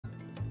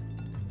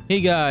Hey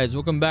guys,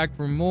 welcome back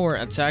for more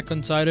Attack on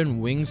Titan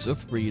Wings of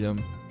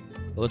Freedom.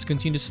 Let's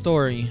continue the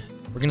story.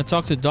 We're gonna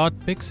talk to Dot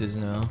Pixis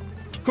now.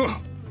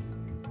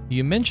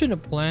 You mentioned a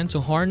plan to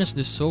harness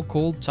this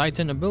so-called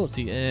Titan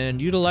ability and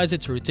utilize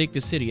it to retake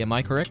the city, am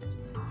I correct?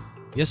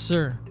 Yes,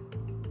 sir.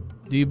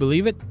 Do you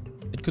believe it?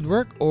 It could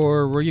work,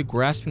 or were you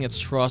grasping at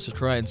straws to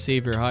try and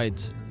save your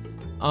hides?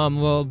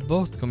 Well,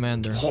 both,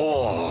 Commander.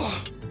 I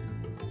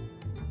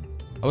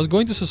was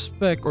going to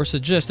suspect or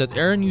suggest that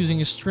Eren using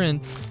his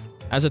strength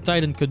as a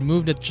Titan could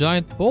move that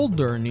giant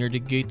boulder near the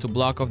gate to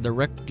block off the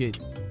wrecked gate.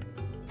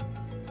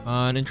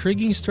 An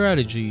intriguing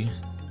strategy,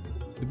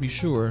 to be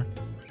sure.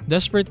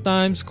 Desperate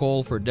times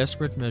call for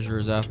desperate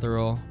measures after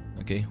all.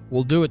 Okay,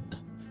 we'll do it.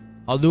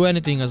 I'll do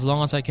anything as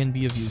long as I can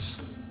be of use.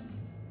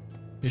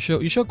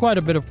 You show quite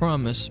a bit of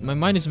promise. My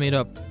mind is made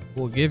up.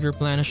 We'll give your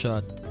plan a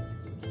shot.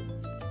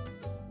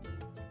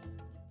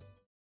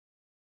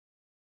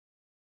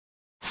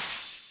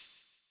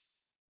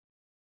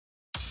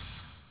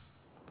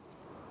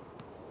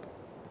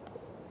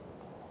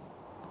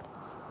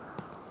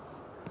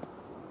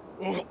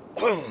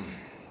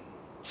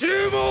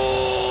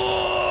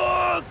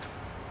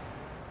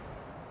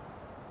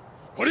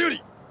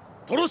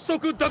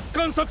 Trost 奪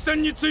還作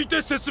戦につい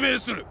て説明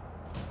する。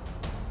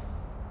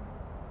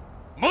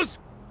まず、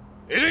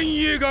エレン・イ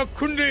ェーガー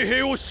訓練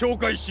兵を紹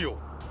介しよう。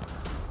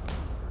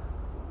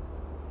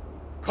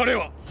彼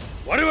は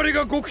我々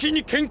が極秘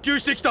に研究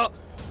してきた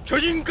巨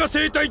人化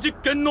生態実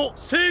験の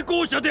成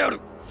功者である。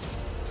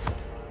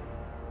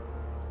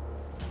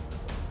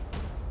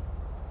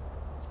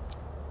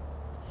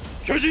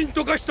巨人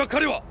と化した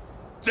彼は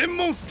全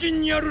門付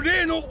近にある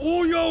例の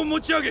大岩を持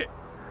ち上げ、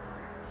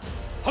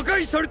破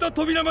壊された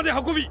扉まで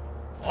運び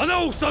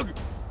穴を塞ぐ。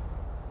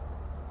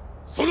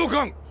その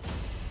間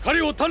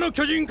彼を他の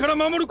巨人から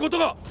守ること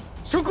が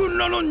諸君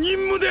らの任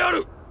務であ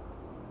る。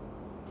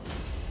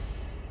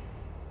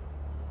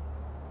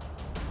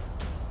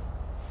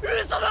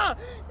嘘だ！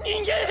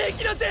人間兵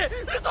器なんて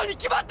嘘に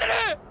決まってる。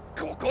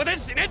ここで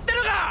死ねって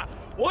のか。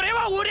俺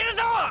は降りる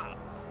ぞ。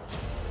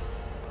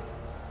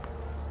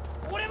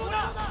俺も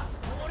だ。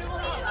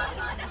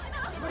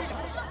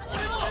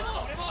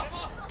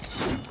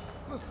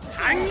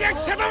反逆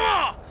者ども、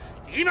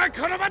今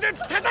この場で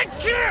叩き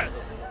切る。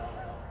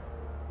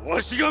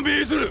わしが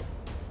命ずる。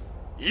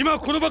今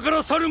この場か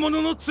ら去る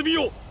者の罪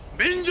を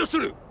免除す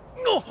る。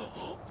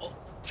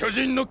巨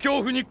人の恐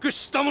怖に屈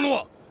した者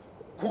は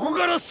ここ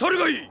から去る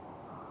がいい。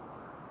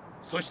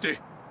そして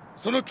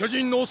その巨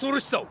人の恐ろ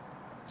しさを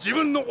自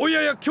分の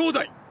親や兄弟、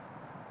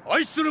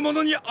愛する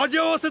者に味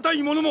わわせた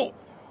い者も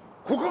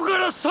ここか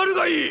ら去る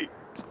がいい。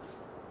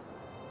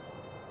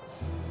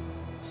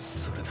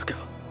それだけは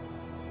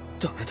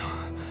ダメだ。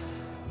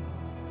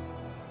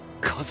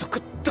家族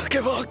だけ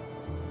は。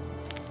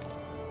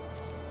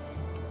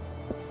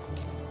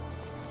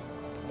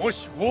も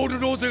しウォール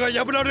ローゼが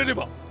破られれ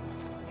ば、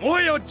も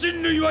はや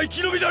人類は生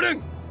き延びられ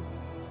ん。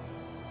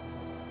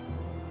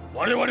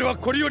我々は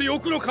これより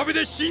奥の壁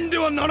で死んで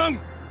はならん。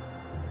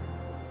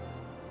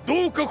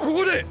どうかこ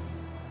こで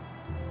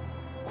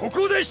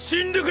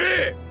死んでく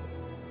れ。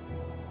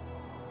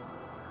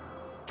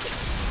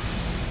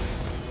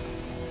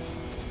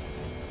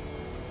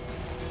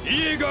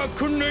イエーガー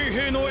訓練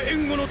兵の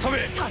援護のた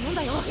め、大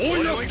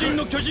岩付近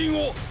の巨人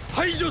を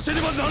排除せ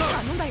ねばなら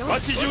ん。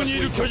町中にい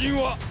る巨人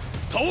は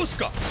倒す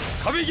か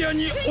壁際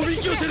におび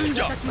き寄せるんじ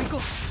ゃ。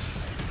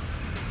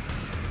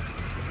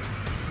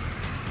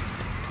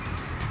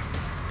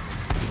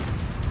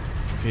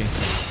Okay,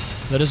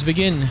 let us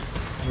begin.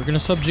 We're gonna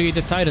subjugate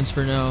the Titans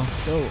for now.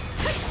 Go.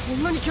 こ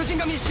んなに巨人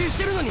が密集し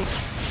てるのに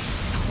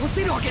倒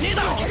せるわけねえ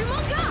だろ。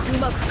う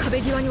まく壁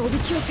際におび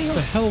き寄せよう。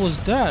 What the hell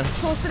was that?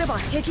 そうすれば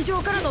壁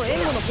上からの援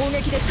護の攻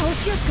撃で倒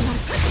しやすくなる。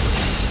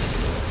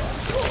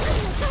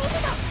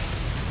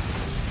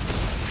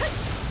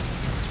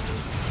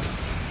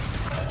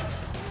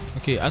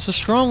Okay, as a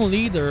strong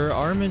leader,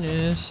 Armin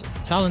is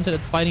talented at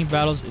fighting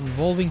battles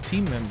involving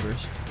team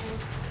members.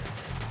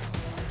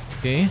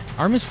 Okay,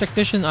 Armin's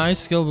tactician eye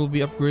skill will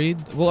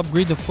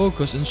upgrade the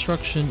focus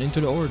instruction into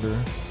the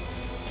order.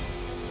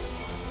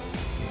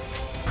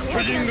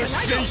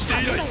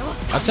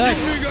 Attack!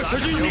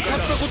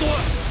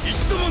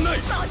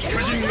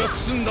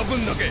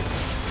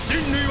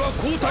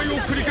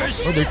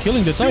 Oh, they're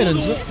killing the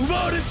Titans.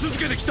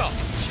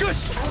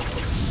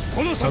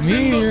 Come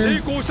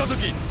here.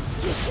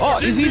 Oh,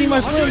 he's eating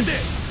my friend.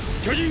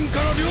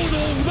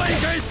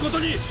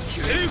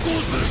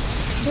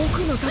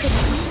 僕の立てた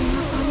作戦が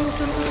採用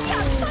された。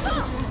こ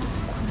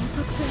の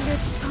作戦で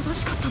正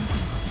しかったのか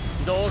な。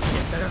同期で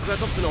座学が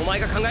トップのお前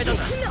が考えたん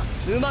だ。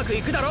うまく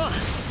いくだろう。く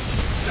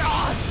そー、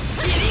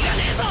キリが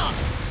ねえぞ。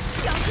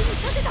役に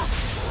立てた。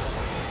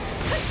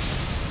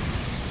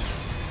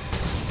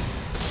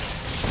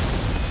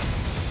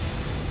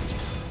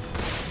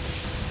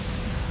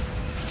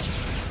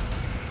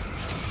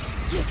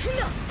行くん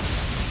だ。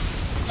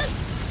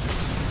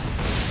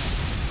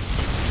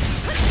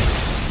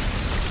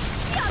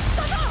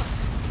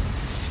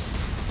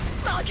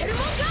負ける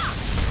もんか。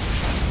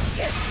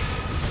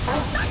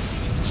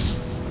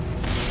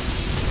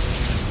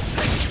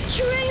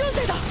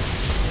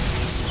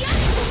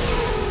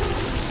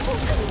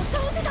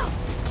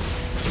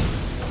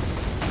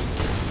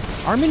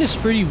Armin is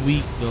pretty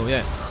weak though,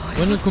 yeah.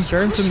 When you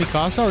compare him to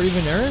Mikasa or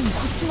even Eren,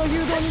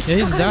 yeah,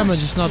 his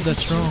damage is not that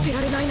strong.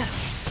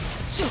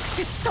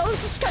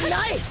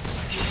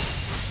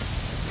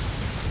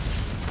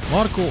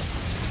 Marco.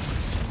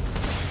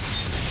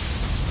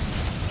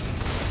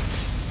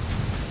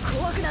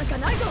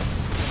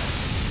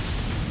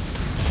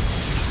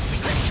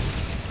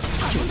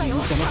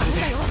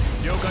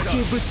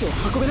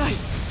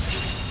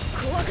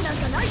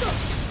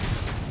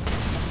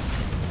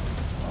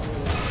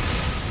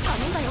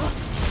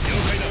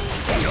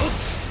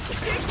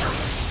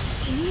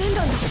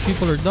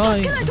 People are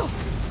dying.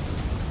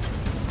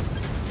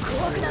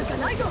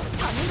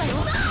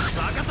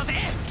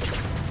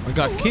 I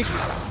got kicked.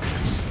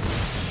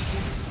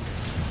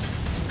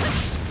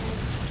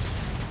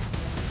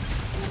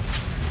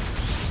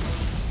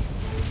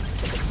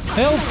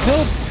 Help,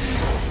 help.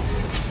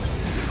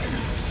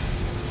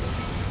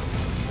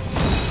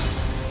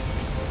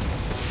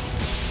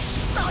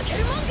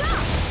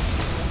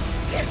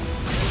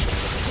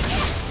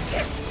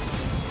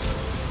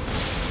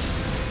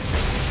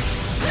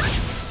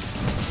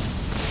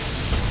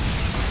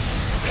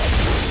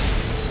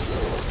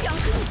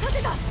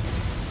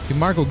 Okay,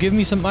 Marco, give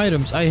me some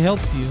items. I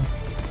helped you.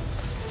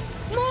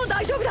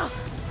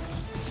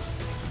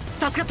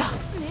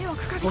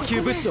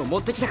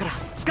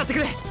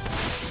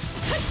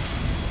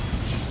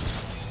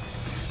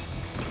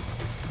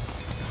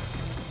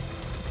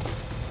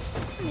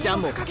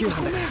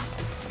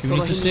 We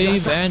need to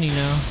save Annie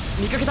now.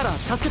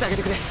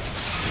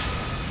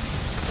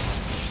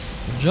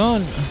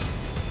 John.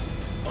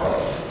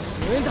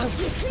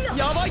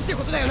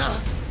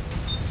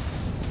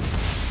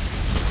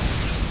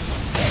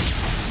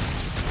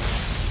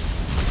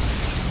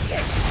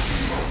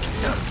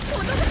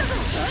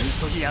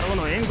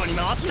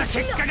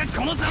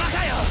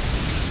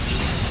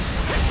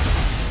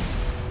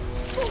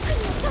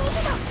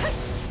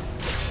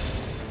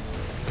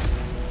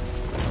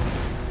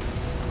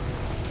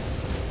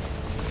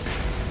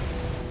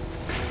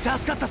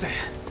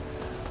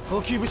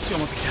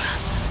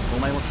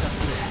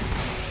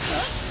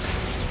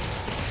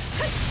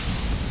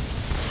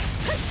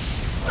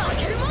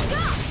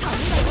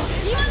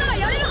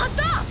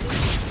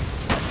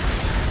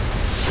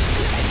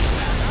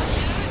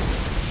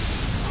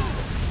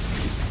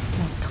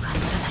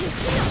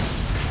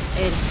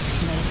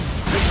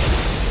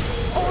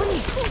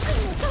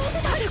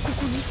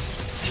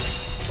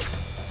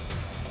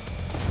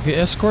 Okay,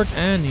 escort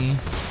Annie.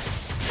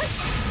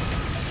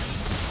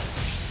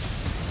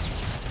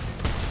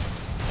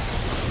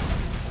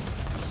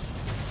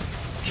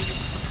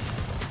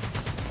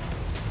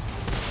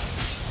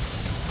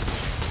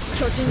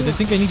 Wait, I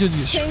think I need to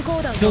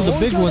kill the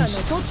big ones.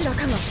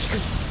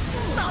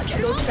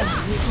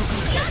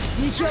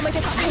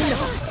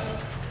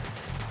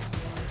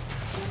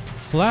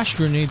 Flash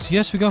grenades.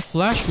 Yes, we got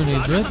flash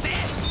grenades, right?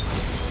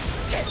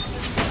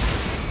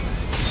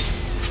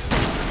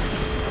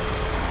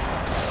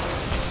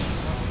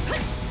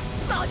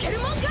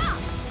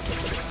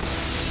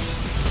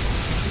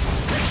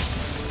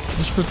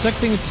 Just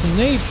protecting its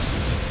nape.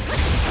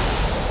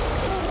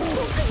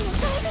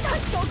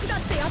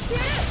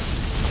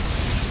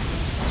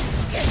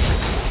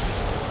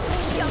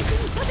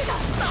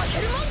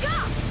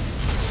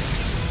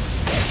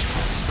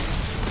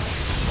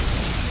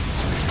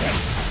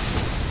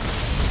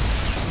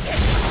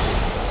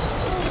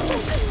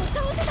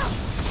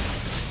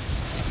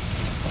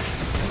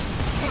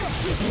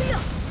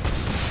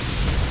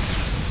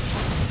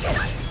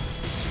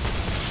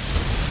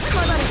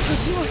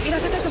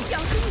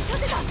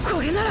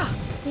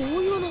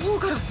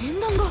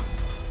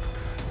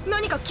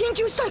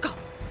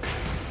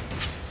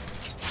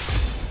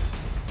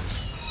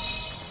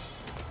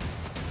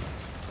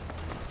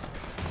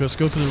 Let's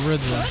go to the red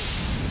zone.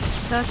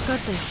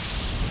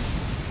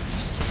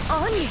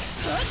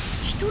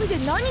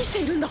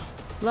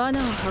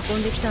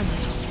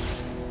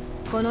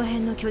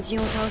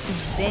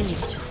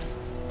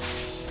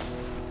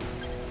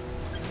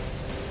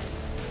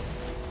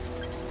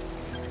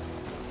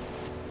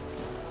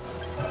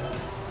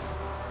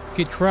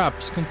 Okay,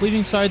 traps.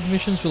 Completing side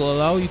missions will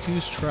allow you to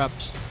use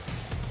traps.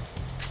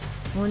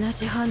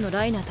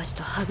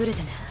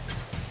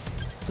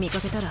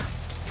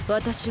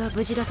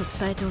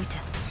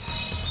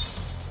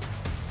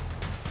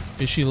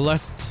 Is she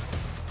left?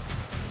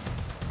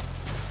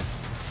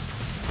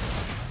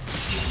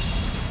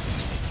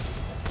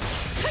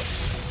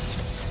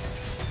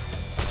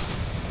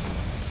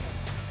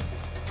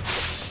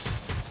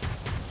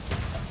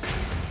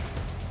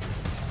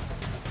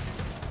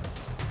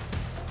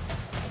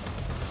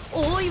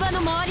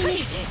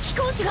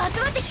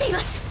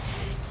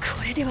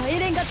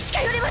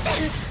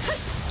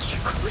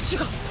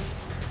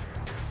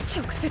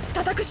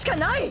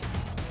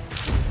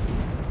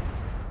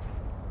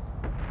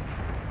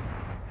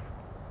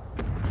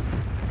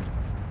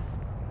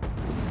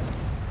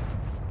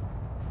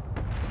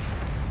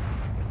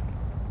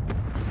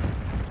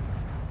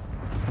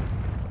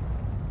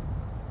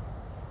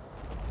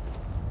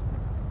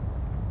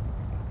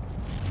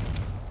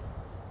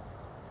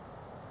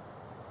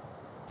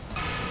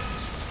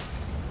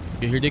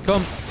 Okay, here they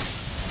come.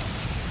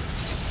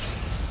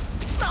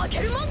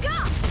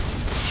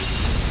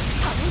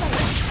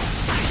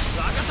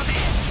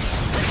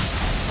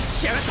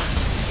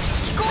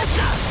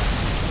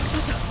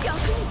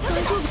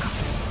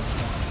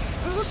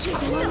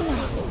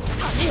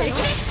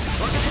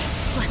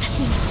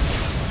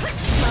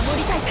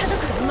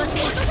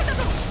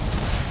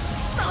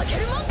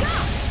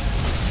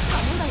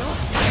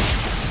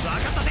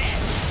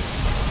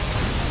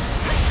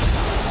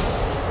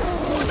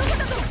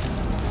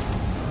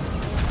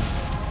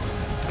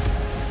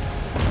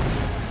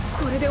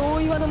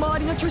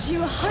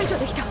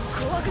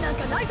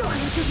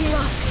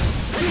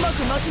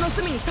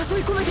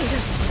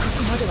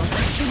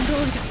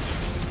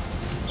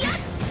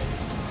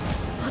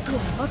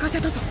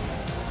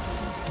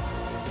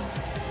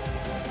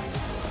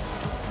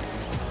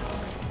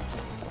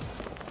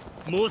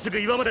もうすぐ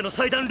岩までの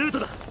最短ルート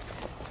だ。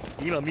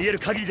今見える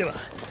限りでは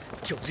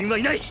巨人は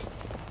いない。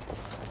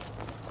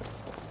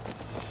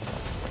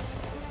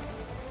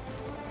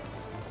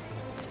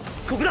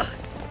ここだ、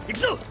行く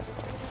ぞ。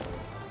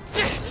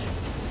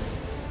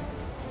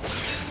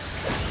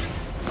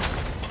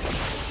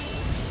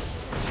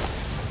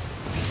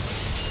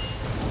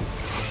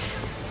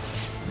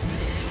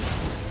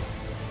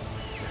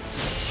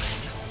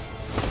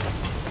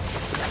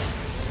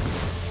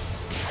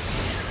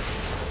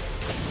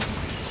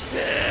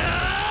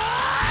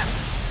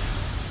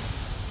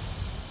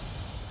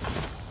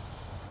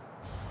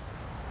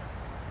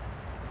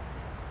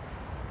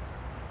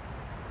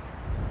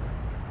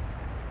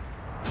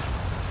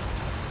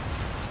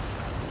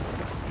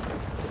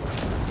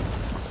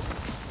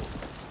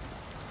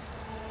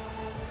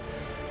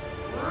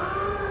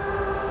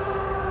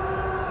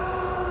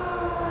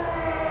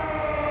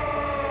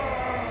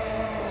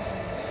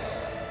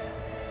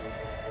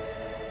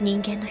人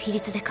間の比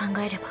率で考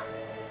えれば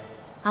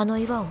あの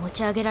岩を持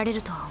ち上げられ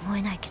るとは思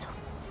えないけど、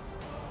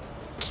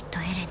きっと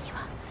エレンに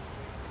は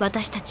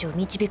私たちを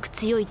導く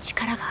強い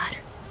力がある。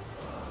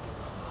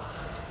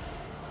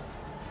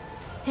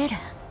エレン、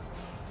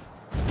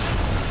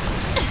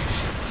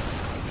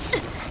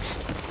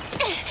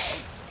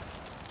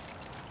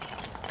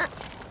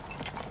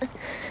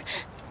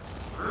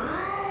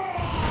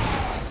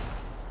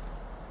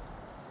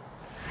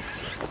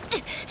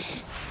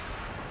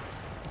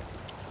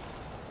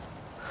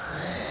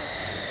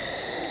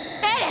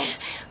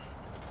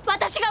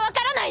私がわ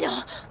からないの。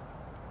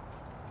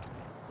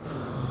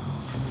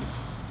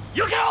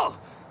よけろ。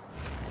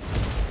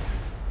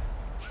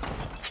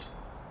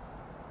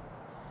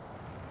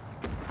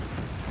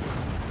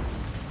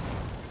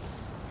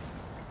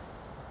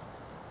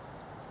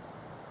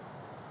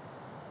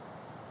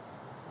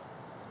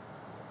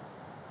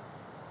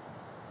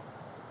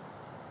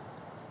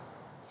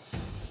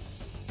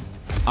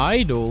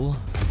Idol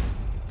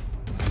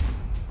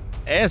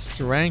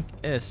S, rank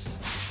S.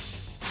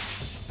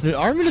 The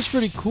Armin is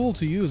pretty cool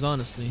to use,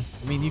 honestly.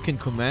 I mean, you can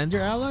command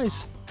your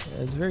allies.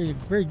 Yeah, it's very,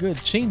 very good.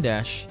 Chain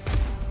dash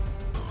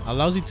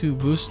allows you to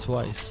boost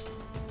twice.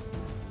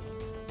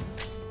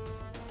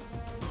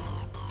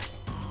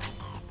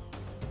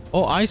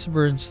 Oh,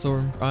 Iceburn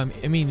Storm. I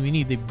mean, we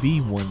need the B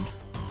one.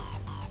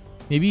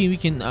 Maybe we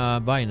can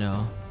buy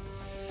now.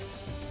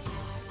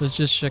 Let's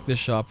just check the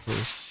shop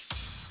first.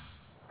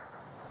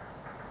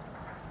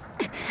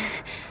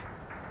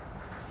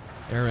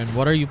 Eren,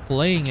 what are you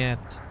playing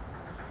at?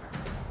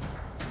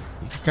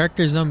 Your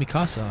character is now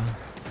Mikasa.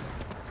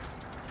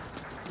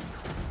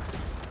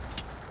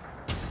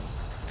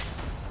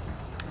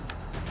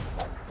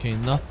 Okay,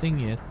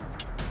 nothing yet.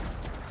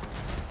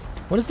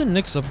 What is the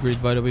next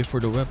upgrade, by the way, for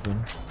the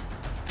weapon?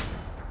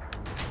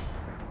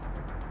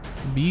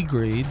 B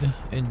grade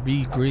and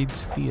B grade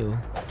steel.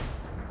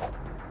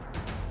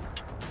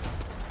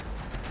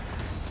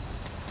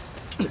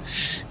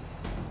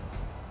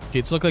 Okay,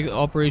 it's look like the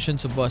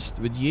operation's a bust.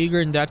 With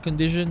Yeager in that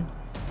condition,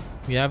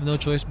 we have no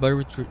choice but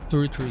to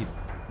retreat.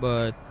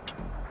 But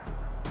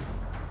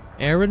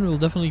Eren will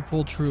definitely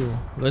pull through.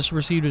 Let's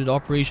proceed with the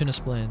operation as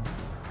planned.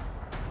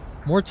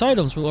 More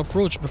titans will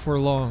approach before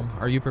long.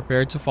 Are you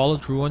prepared to follow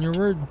through on your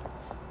word?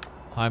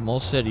 I'm all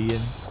set, Ian.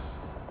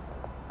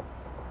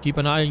 Keep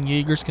an eye on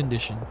Yeager's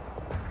condition.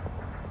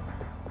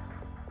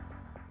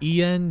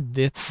 Ian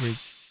Dithrick.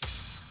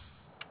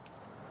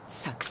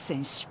 作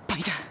戦失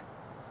敗だ。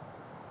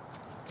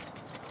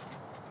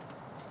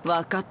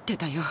分かって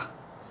たよ。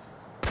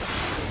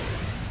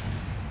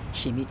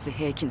秘密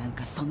兵器なん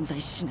か存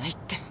在しないっ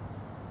て。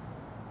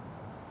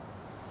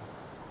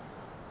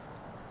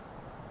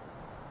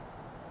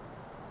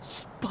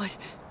失敗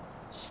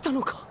した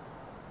のか。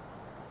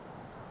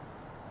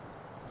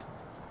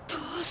ど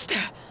うして。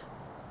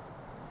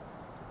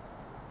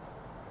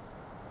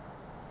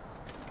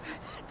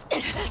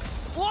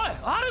おい、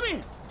アルミ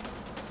ン。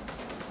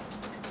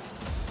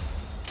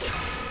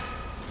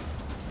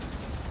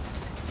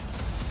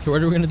Okay,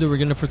 what are we gonna do? We're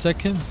gonna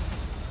protect him?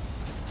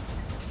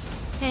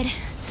 エレン、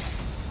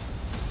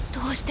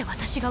どうして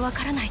私がわ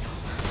からないの？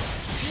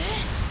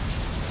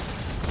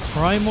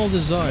 Primal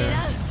Desire.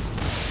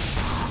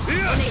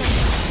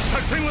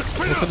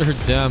 Look at her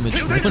damage,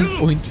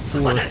 1.4.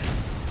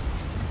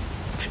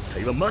 撤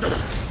退はまだだ。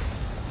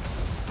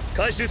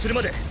回収する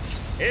まで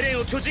エレン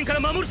を巨人から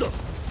守るぞ。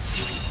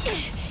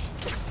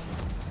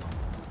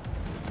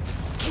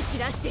蹴散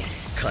らしてやる。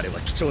彼は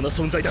貴重な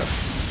存在だ。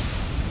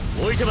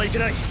置いてはいけ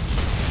ない。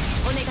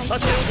お願いします。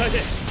発展を変えて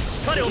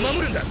彼を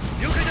守るんだ。了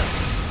解だ。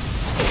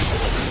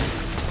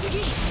次。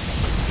こ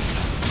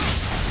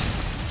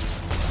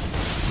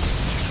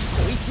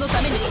いつの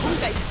ために今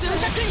回数百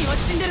人は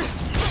死んでる。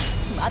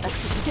まだ続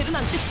けるな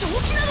んて正気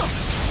なの。な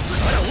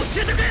ら教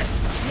えてくれ。狙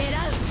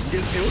う。人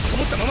間性を保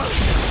ったままそ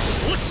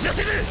う知ら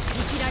せず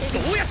生きられる。ど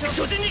うやって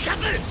巨人に勝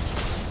つ。そ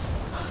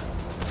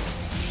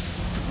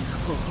んな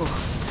方法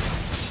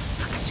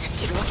私が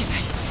知るわけな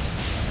い。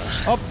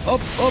Up, up,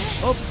 up,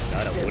 up.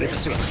 なら俺た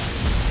ちは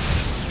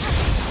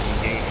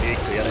人間兵器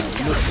とやらに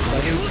命を投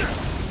げ打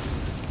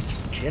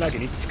つ。けなげ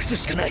に尽くす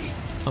しかない。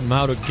 I'm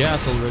out of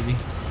gas already.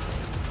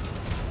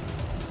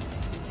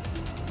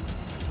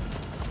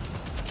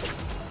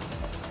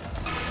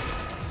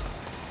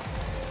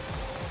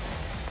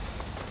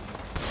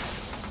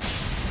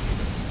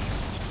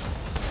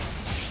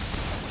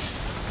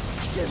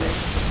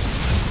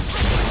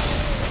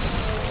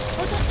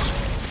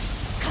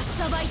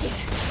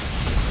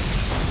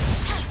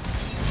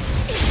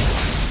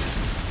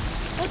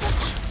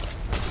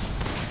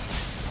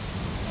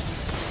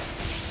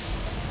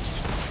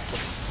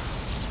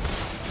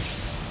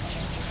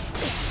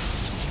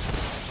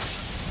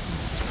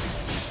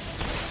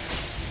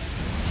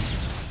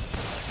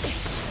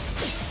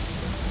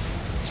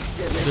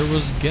 There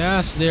was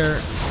gas there.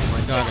 Oh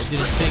my god, I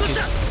didn't take it.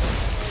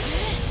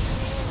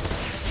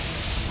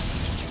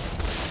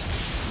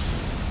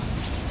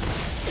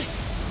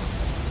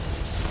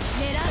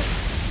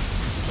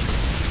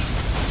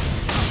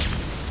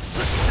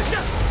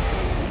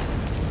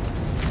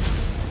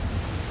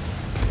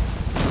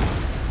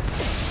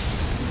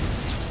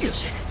 Yo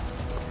し、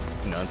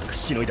なんとか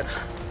しのいだな。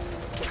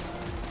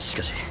し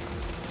かし、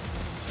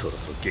そろ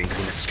そろ限界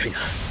が近いな。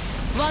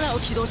罠を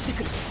起動して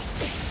くる。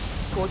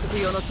高速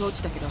用の装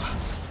置だけど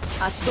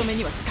足止め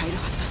には使える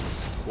はず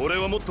だ。俺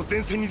はもっと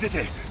前線に出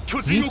て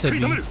巨人を食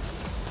い止める。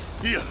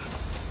いや、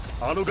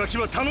あのガキ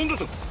は頼んだ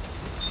ぞ。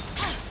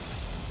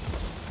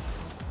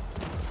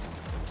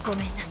ご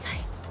めんなさい。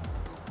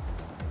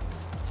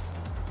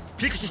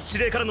ピクシス司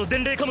令からの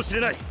伝令かもしれ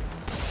ない。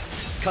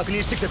確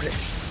認してきてくれ。こ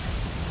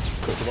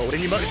こは俺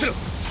に任せろ。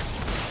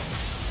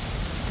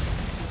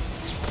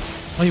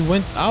 Oh, he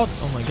went out.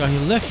 Oh my god, he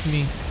left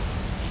me.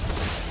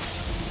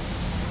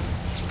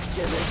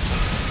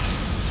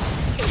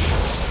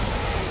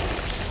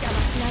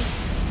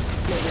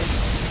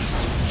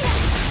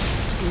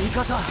 ミ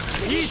カサ、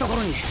いいとこ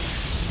ろに。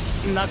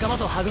仲間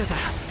とはぐれた。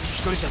一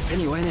人じゃ手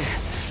に負えねえ。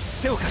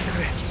手を貸してく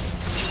れ。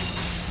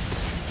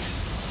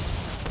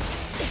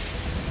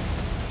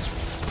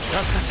助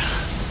かっ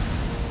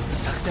た。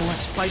作戦は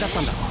失敗だっ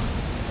たんだろ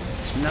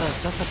う。なら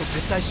さっさと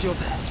撤退しよう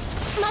ぜ。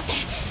待って、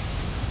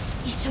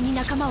一緒に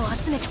仲間を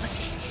集めてほし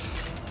い。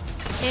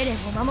エレン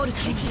を守る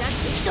ために人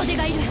手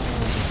がいる。エレン、頼ん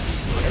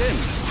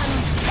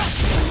だ。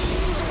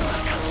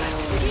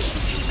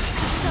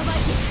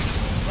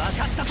分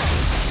かったぞ。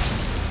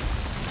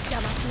邪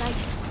魔しないで。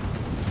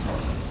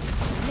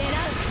狙う。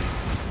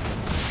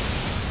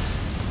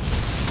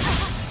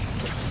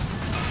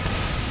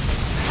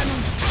頼ん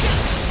だ。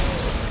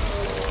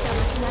邪魔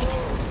しないで。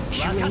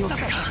救援要請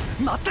か。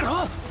待って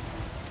ろ。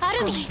ア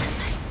ルミン。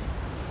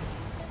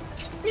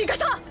ミカ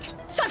サ、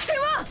作戦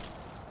は。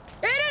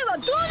エレンは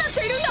どうなっ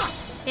ているんだ。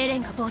エレ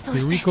ンが暴走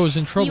して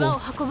岩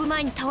を運ぶ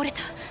前に倒れ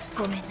た。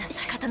ごめんなさい。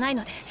仕方ない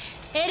ので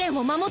エレン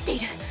を守ってい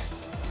る。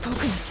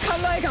僕に考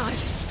えがある。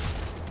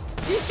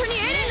一緒にエ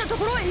レンのと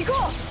ころへ行こう。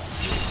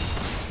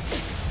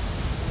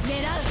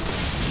狙う。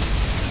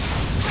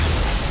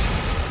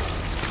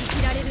生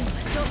きられるのは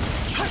勝者だ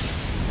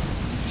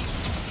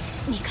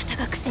け。味方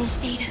が苦戦し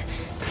ている。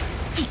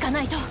行か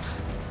ないと。狙う。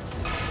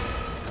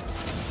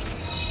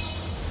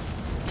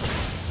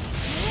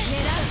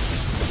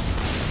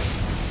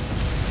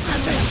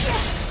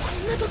こ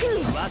んな時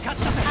に。分かったぜ。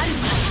アルミ、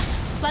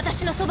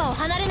私のそばを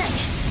離れないで。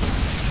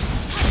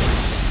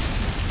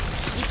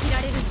生き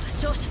られるのは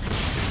勝者だけ。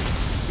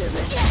生き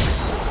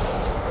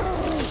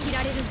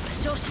られるのは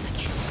勝者だ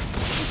け。蹴散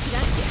ら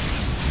してやる。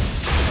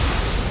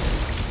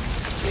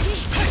次。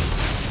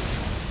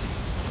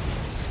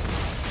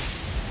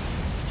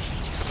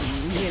人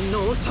間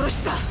の恐ろし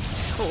さ、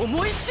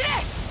思い知れ。か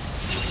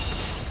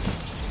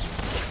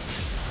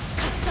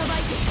っさば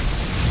いて。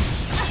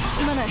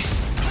すまない。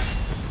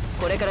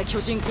これから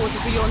巨人拘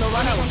束用の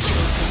罠を起動する。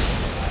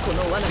こ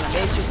の罠が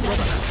命中すれば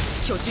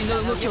巨人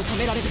の動きを止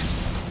められる。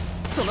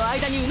その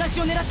間にうなじ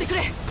を狙ってく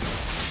れ。エ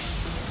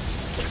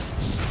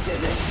レ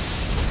ンに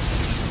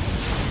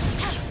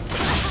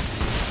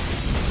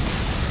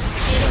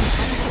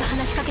私が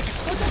話しかけた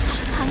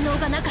反応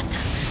がなかった。もう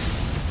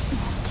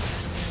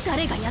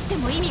誰がやって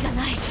も意味が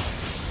ない。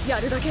や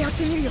るだけやっ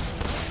てみるよ。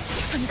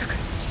とにかく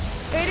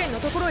エレンの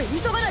ところへ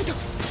急がないと。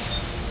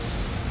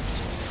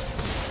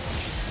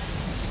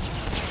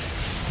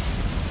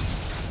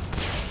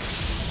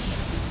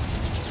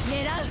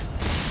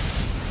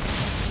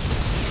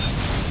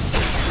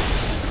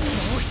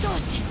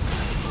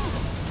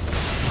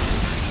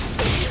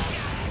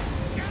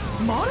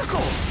マルコ、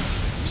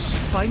失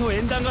敗の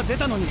演弾が出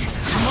たのに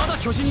まだ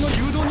巨人の誘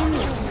導任務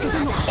を続けて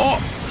んのか。Oh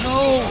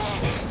no!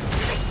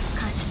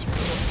 感謝しま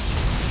す。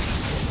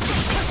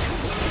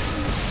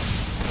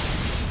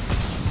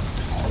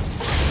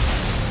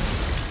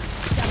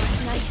邪魔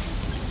しない。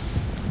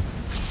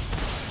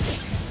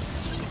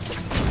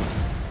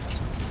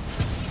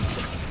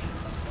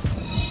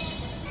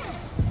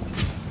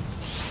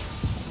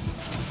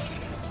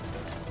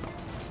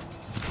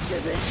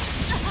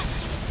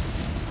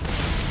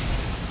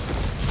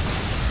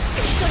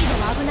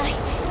危ない。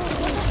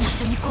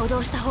一緒に行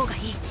動した方がい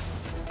い。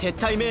撤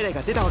退命令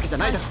が出たわけじゃ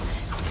ないだろう。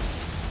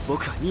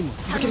僕は任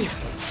務を続けるよ。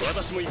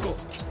私も行こ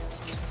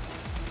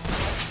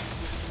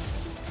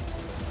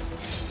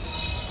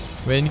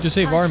う。Wait, I need to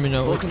save Armin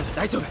now. 僕なら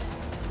大丈夫。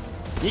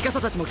ミカサ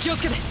たちも気を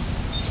つけて。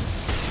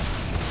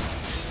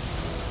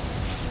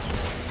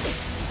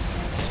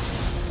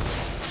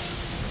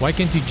Why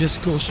can't you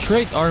just go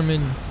straight, Armin?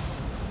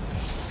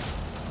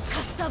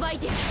 かっさばい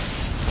てる。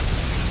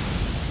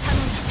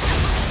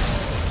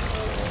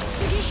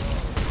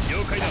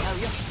了解だ。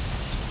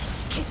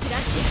蹴散ら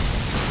して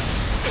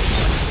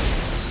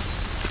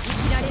生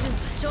きられるのは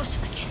勝者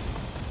だけ。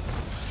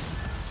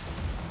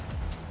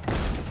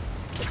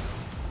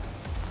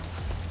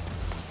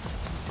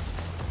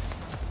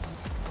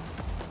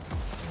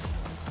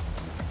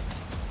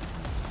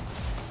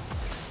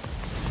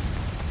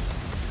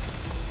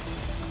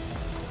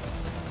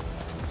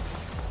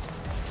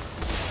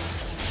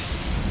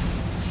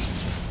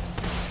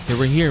Okay,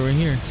 we're here, we're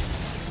here.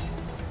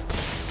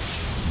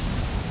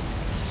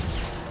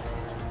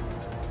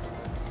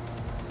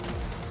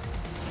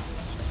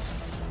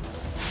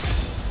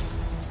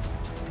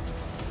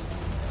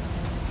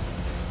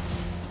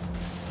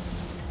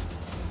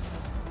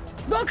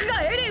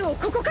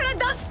ここから出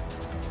す。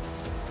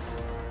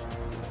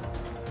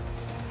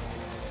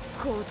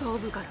後頭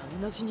部から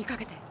うなじにか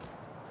けて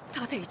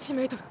縦1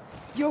メートル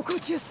横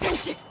10セン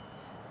チ。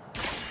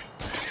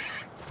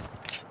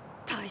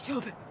大丈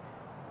夫。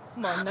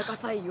真ん中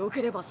さえ良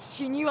ければ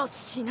死には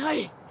しな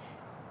い。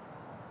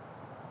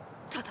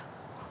ただ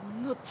ほ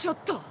んのちょっ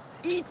と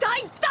痛いだ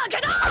け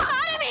だ。ア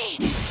ルミ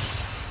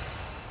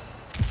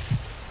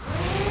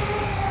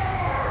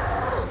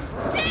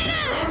エレン、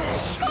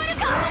聞こえる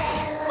か。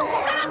ここ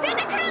から出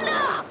てくるんだ。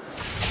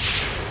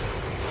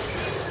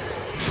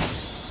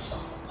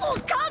お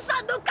母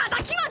さんの仇は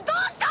ど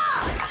うした。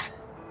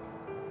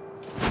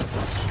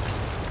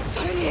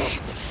それに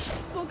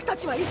僕た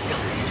ちはいつか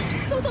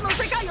外の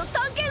世界を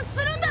探検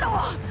するんだろ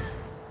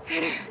う。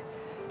エレン、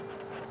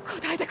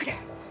答えてくれ。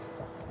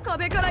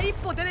壁から一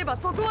歩出れば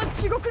そこは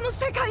地獄の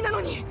世界なの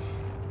に、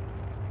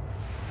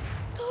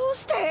どう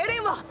してエレ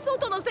ンは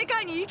外の世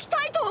界に行きた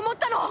いと思っ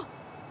たの。ど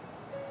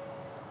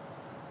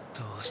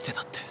うして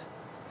だって、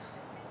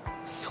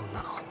そん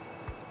なの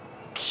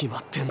決ま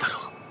ってんだろ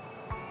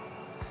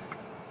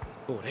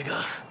う。俺が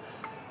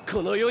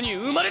この世に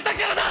生まれたか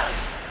らだ。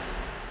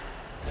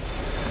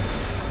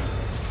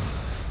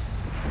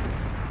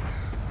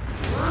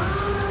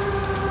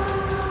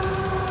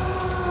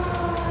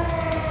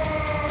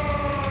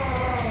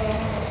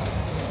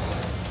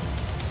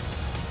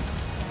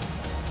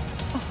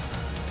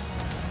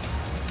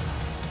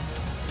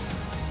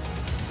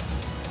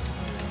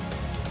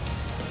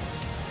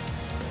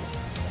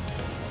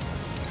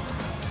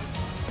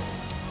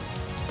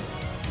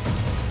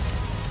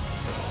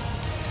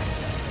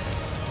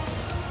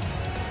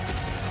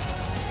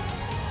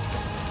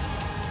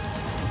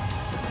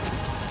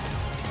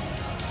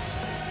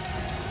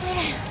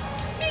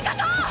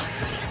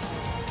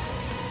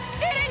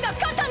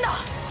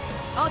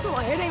あと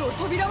はエレンを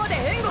扉まで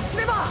援護す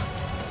れば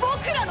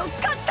僕らの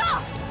勝ちだ。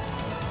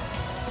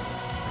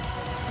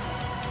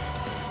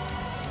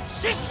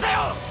死した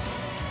よ。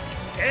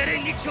エレ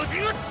ンに巨人を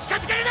近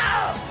づける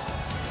な。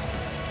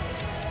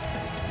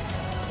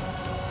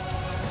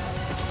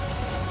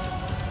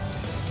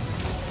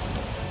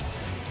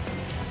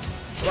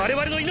我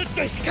々の命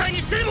と引き換え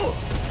にしてでも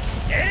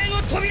エレン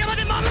を扉ま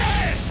で守れ。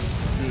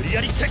無理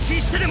やり接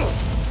近してでも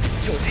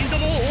巨人ど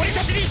もを俺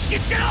たちに引き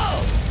つけろ。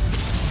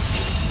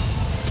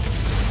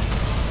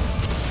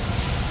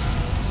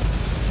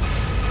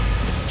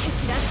蹴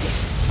散らして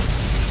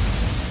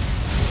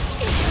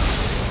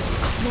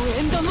この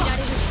縁玉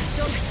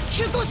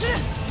急行する。か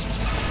っ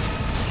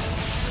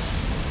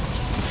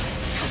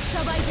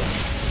さばいて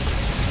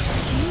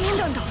新縁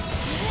弾だ。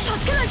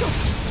助けないと。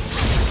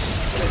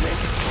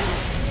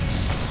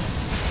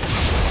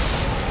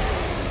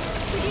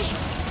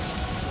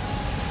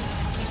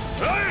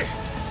おい、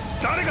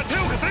誰か手を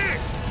貸せ。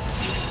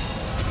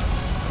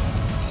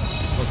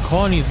But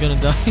Connie's gonna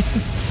die.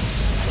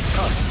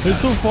 They're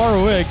so far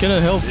away, I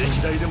cannot help them.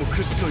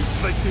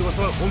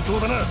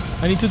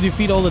 I need to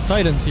defeat all the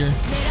titans here.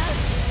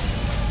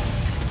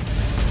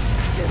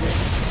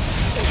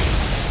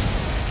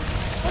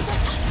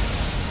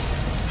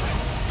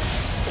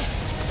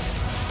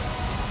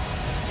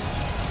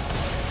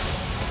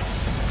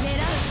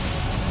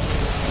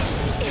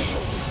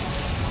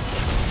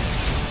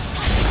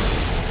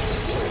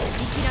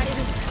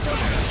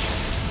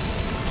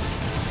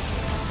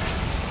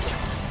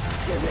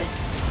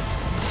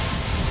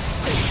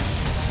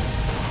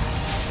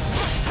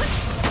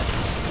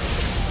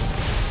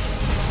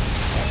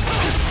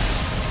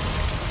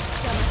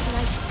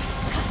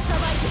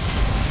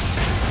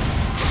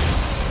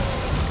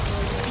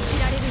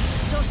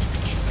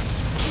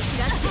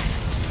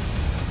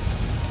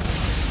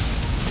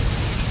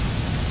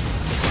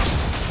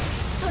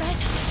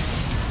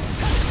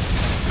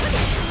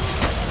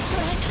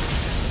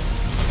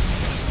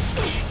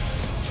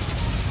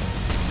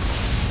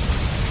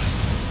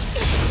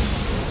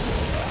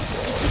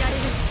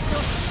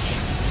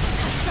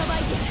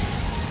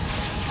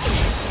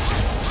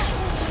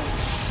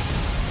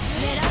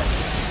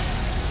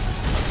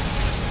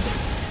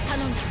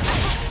 頼んだ。分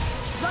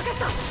かった。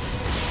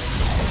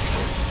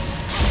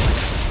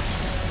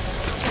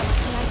邪魔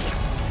しないで。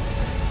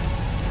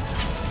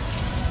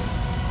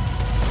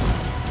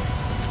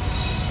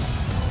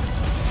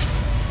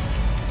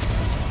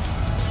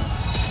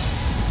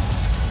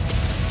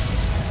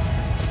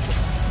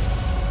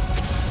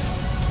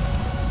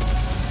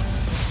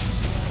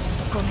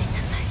ごめんな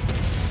さい。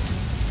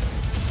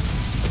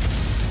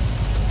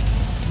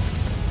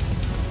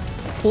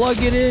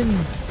Plug it in.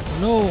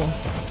 No.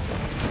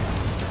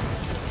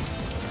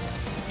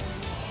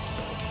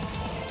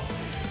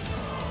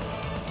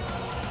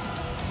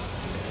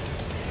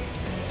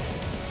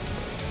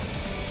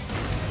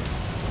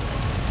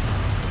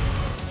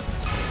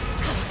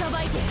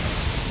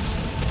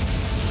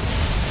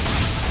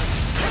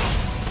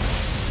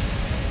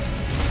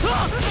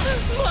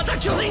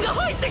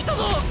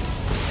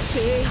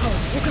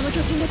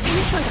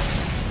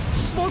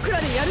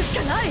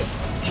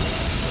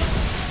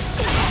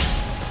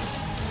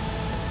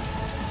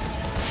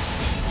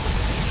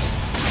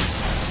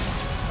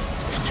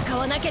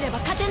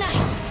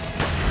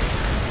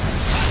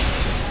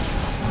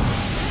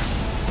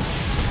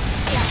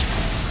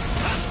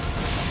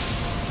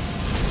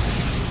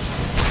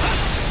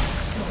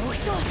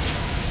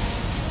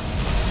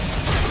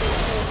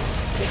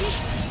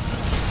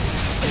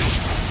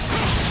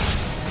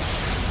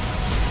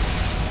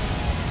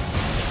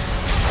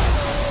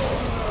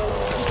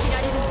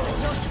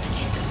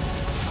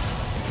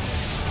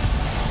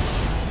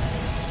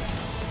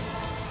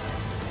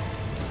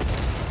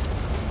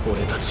俺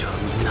たちは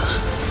みんな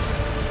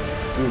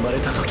生まれ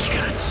た時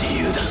から自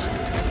由だ。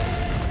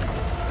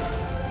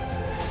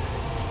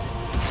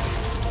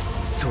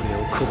それ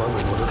を拒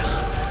む者が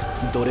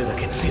どれだ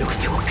け強く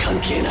ても関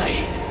係ない。戦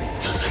え。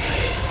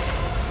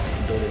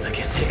どれだ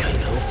け世界が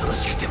恐ろ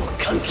しくても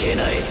関係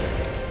ない。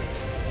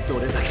ど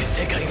れだけ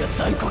世界が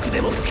残酷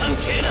でも関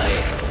係ない。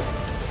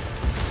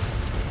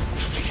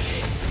戦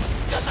え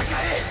戦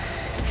え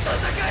戦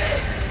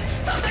え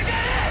戦え。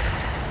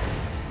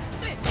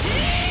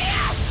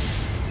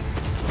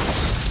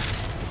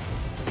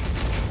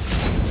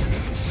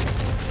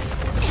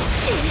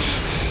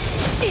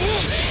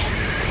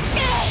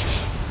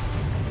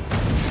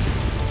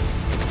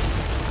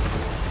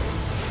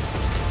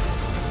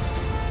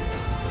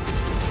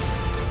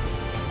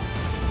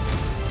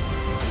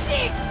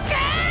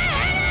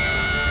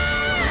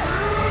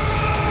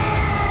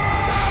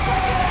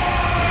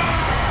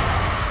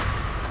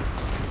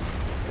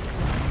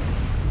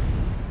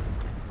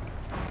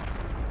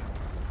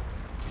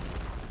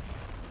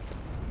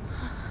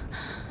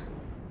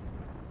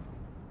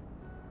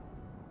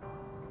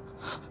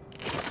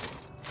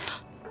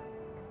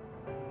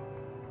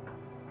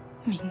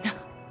みんな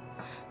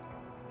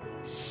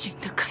死ん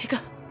だ甲斐が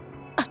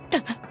あった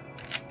な。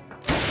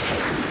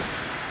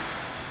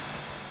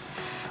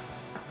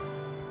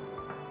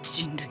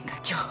人類が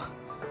今日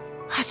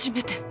初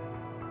めて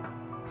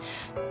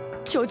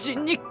巨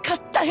人に勝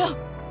ったよ。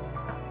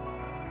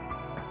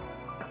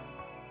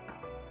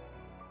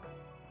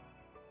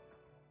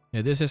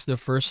Yeah, this is the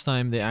first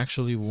time they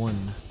actually won.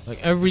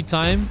 Like every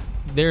time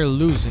they're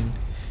losing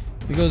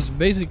because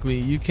basically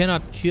you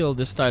cannot kill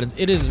this titans.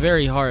 It is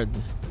very hard.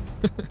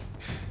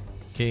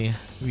 Okay,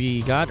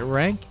 we got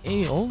rank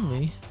A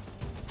only.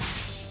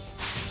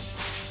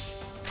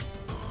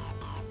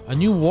 A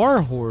new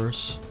war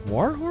horse.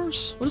 War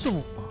horse? What is a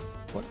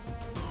what?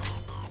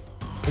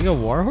 We got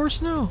war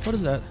horse now? What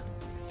is that?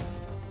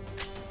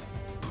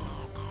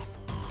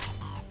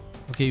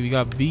 Okay, we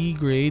got B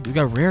grade. We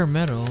got rare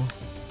metal.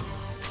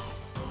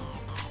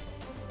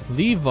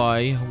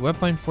 Levi,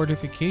 weapon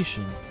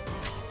fortification.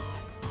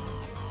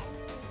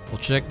 We'll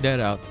check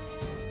that out.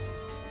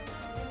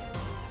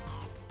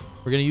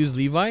 We're gonna use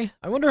Levi.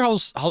 I wonder how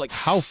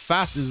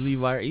fast is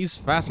Levi? He's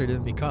faster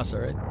than Mikasa,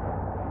 right?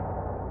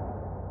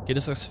 Okay, the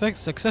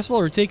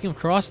successful retaking of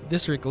Trost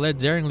District, led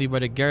daringly by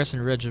the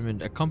garrison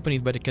regiment,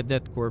 accompanied by the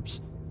cadet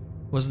corps,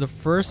 was the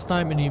first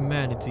time in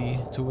humanity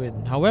to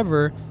win.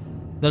 However,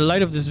 the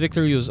light of this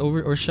victory was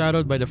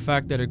overshadowed by the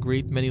fact that a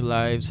great many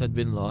lives had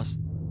been lost.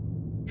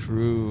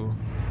 True.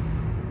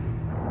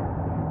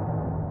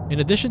 In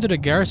addition to the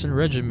garrison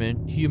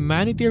regiment,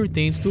 humanity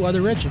retains two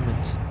other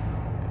regiments.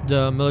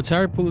 The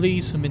military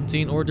police, who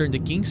maintain order in the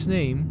king's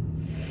name,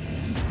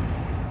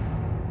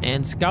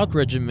 and scout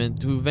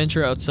regiment, who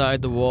venture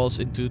outside the walls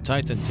into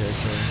Titan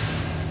territory.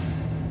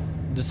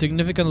 The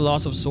significant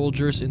loss of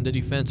soldiers in the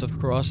defense of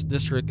Trost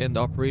District and the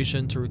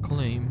operation to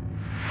reclaim.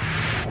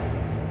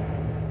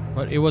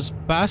 But it was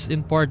passed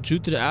in part due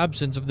to the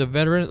absence of the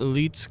veteran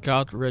elite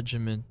scout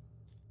regiment.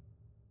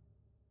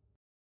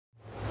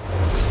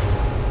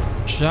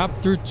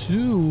 Chapter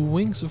 2,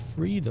 Wings of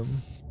Freedom.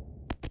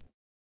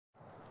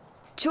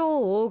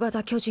 超大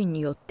型巨人に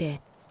よって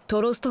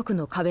トロスト区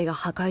の壁が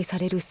破壊さ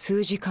れる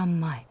数時間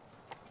前、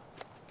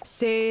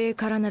精鋭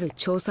からなる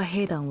調査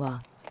兵団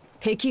は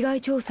壁外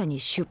調査に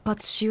出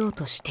発しよう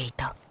としてい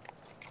た。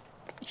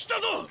来た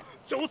ぞ、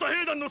調査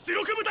兵団の主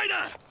力部隊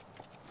だ。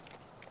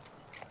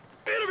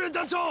エルヴィン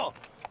団長、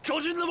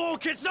巨人どもを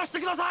蹴散らして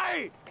くださ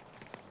い。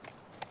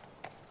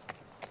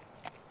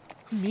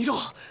見ろ、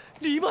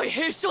リヴァイ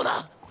兵士長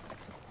だ。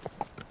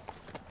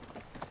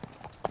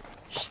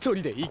一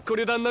人で一個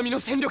旅団並みの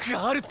戦力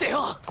があるって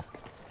よ。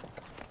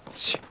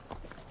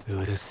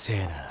うるせ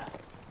えな。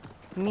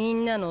み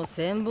んなの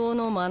羨望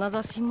の眼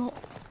差しも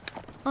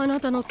あな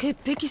たの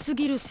潔癖す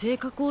ぎる性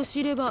格を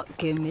知れば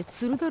幻滅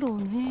するだろ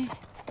うね。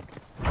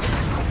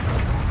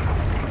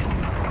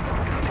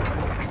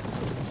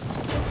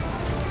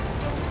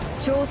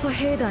調査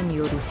兵団に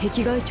よる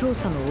壁外調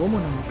査の主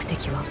な目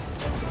的は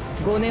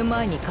5年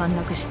前に陥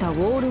落したウ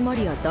ォールマ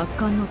リア奪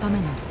還のため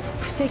の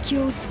布石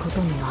を打つこと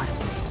にある。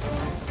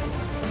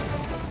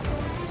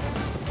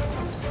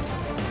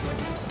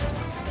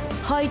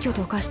廃墟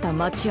と化した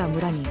町や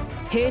村に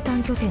兵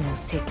站拠点を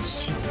設置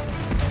し、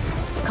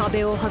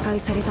壁を破壊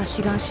された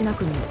シガンシナ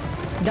区に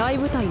大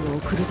部隊を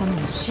送るため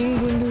の進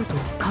軍ルートを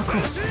確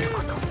保する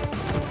こと。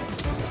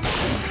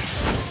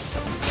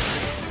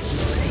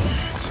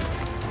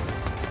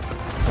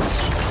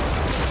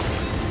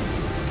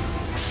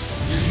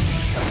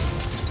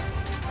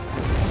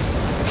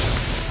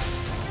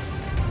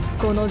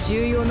この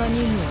重要な任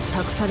務を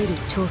託される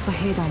調査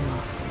兵団は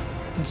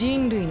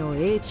人類の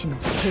英知の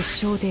結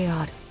晶で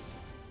ある。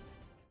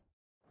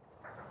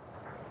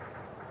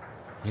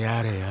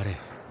やれやれ。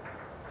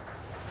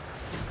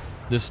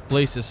 This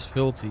place is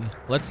filthy.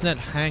 Let's not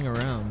hang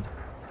around.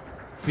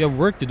 We have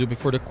work to do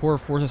before the core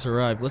forces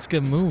arrive. Let's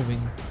get moving.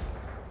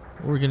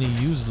 We're gonna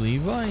use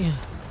Levi.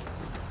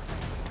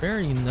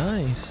 Very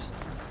nice.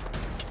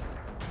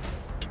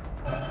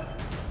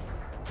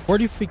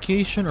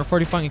 Fortification or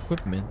fortifying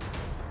equipment.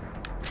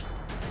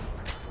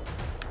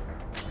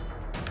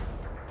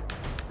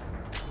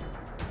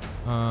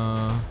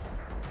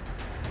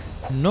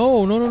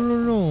 No.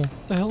 What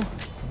the hell?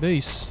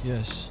 Base,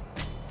 yes.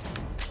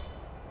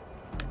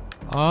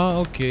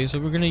 Okay, so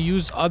we're gonna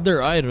use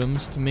other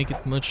items to make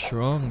it much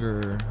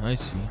stronger. I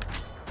see.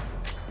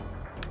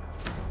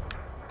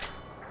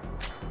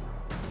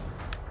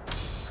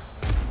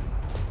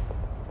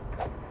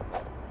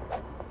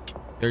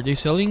 Are they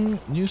selling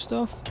new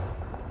stuff?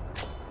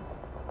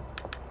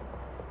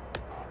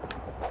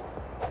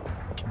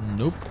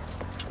 Nope.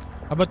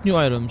 How about new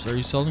items? Are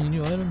you selling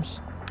new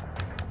items?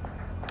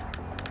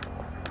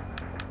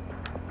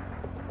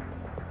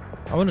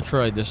 I want to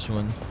try this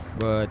one,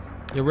 but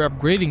yeah, we're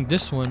upgrading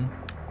this one.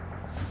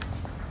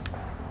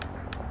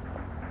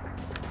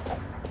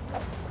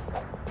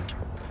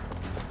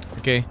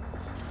 Okay,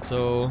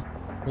 so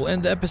we'll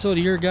end the episode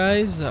here,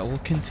 guys. We'll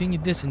continue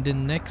this in the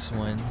next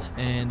one,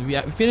 and we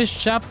finished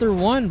chapter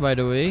 1, by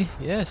the way.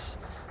 Yes,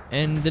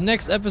 and the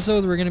next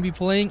episode we're gonna be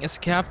playing as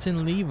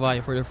Captain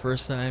Levi for the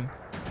first time,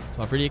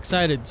 so I'm pretty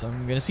excited. So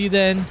I'm gonna see you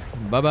then.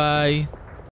 Bye bye.